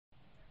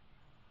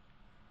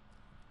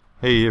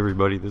Hey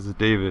everybody, this is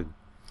David.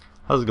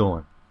 How's it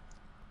going?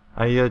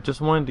 I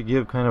just wanted to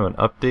give kind of an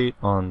update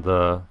on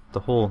the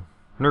whole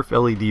Nerf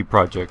LED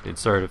project. It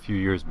started a few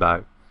years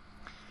back.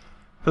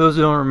 For those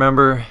who don't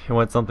remember, it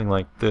went something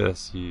like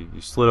this.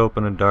 You slit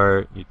open a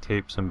dart, you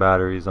tape some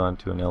batteries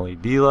onto an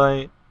LED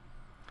light,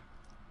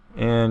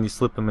 and you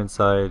slip them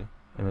inside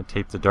and then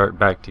tape the dart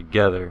back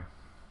together.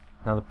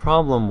 Now the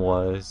problem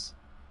was,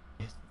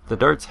 the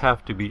darts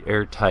have to be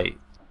airtight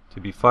to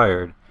be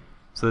fired,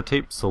 so the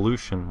tape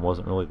solution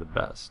wasn't really the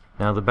best.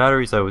 Now the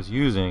batteries I was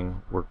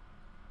using were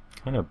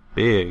kind of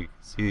big.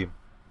 See,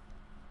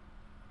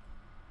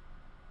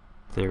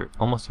 they're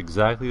almost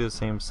exactly the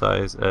same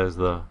size as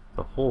the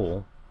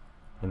hole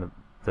in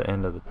the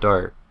end of the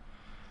dart.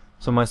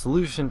 So my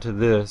solution to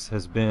this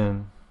has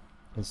been,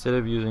 instead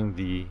of using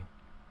the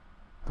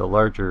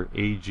larger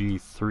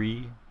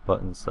AG3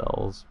 button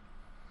cells,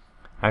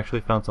 I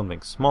actually found something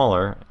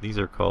smaller. These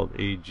are called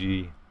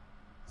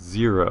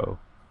AG0.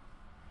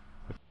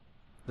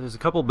 There's a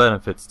couple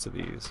benefits to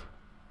these.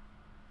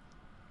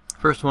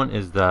 First one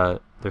is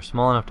that they're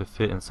small enough to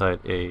fit inside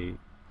a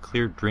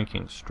clear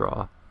drinking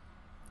straw,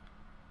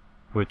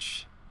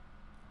 which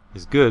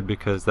is good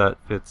because that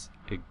fits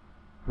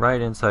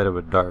right inside of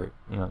a dart.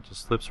 You know, it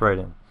just slips right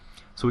in.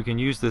 So we can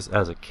use this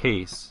as a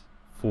case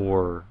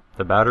for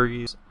the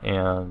batteries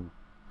and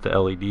the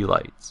LED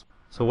lights.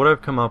 So what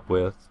I've come up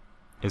with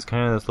is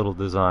kind of this little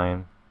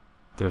design.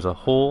 There's a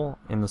hole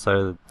in the side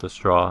of the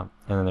straw,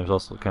 and then there's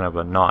also kind of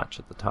a notch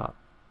at the top.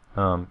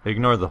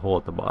 Ignore the hole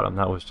at the bottom.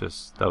 That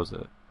was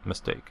a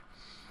mistake.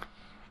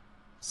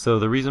 So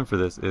the reason for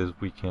this is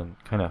we can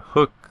kind of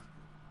hook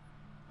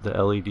the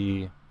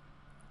LED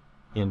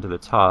into the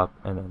top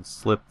and then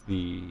slip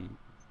the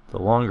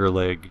longer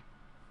leg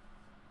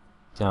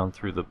down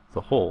through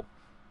the hole.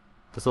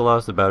 This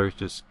allows the batteries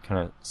to just kind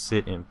of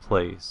sit in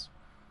place,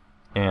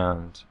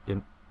 and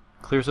it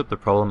clears up the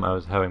problem I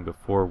was having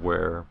before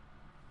where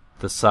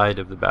the side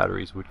of the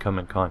batteries would come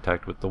in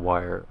contact with the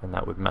wire, and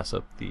that would mess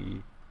up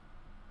the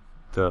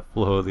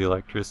flow of the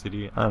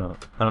electricity. I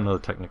don't know the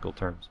technical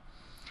terms.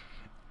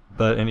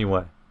 But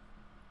anyway,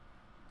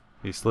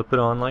 you slip it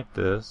on like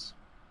this,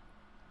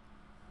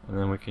 and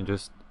then we can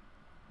just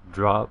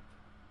drop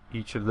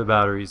each of the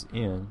batteries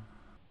in.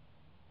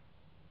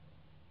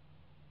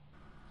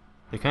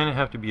 They kind of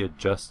have to be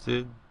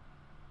adjusted.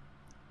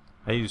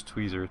 I use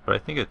tweezers, but I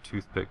think a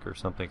toothpick or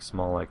something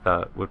small like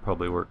that would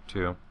probably work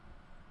too.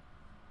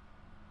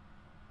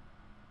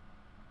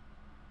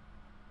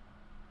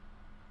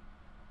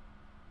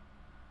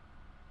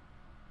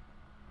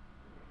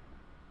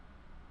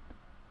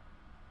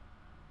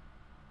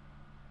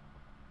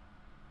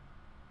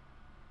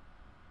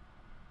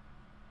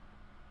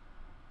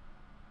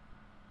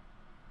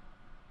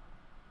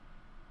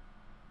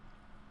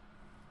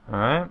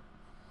 Alright,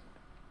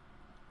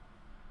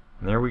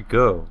 and there we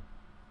go.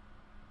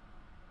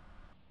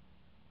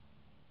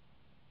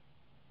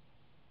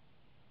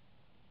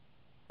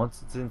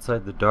 Once it's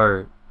inside the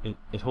dart,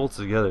 it holds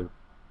together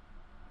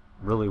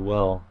really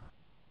well.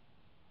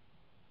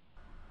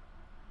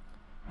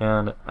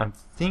 And I'm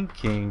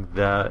thinking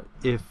that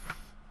if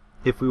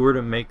we were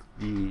to make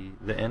the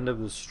end of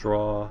the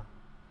straw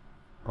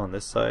on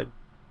this side,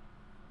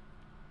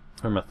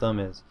 where my thumb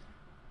is,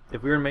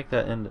 if we were to make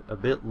that end a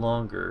bit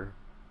longer,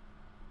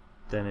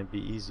 then it'd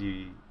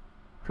be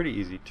pretty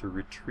easy to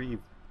retrieve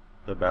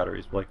the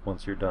batteries, like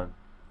once you're done.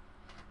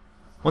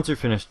 Once you're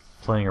finished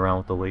playing around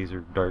with the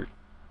laser dart.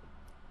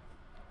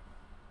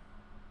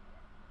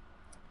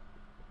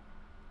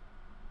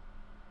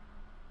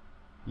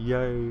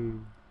 Yay,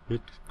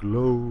 it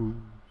glows.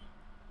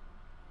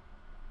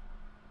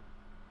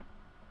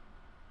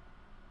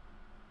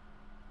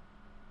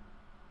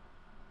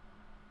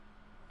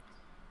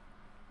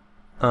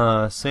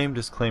 Same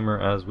disclaimer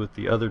as with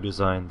the other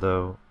design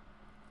though.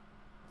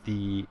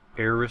 The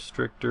air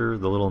restrictor,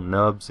 the little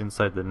nubs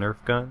inside the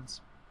Nerf guns,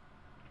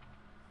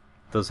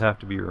 those have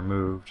to be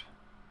removed,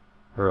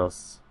 or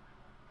else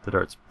the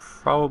darts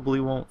probably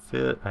won't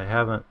fit. I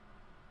haven't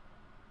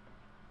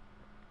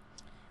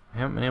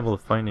been able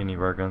to find any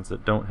of our guns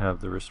that don't have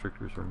the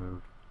restrictors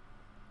removed.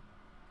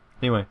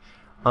 Anyway,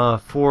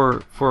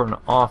 for an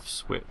off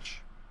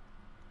switch,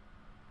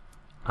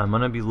 I'm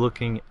gonna be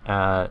looking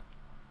at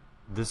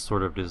this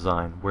sort of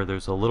design where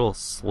there's a little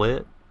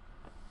slit.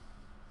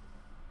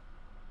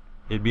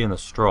 It'd be in the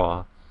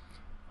straw,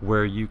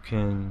 where you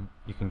can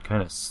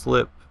kind of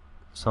slip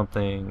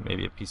something,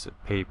 maybe a piece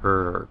of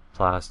paper or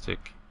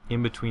plastic,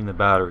 in between the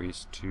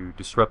batteries to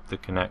disrupt the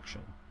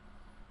connection.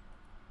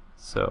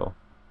 So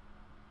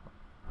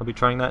I'll be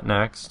trying that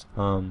next.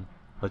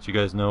 Let you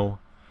guys know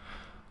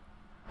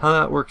how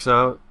that works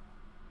out.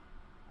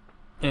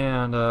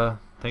 And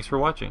thanks for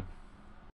watching.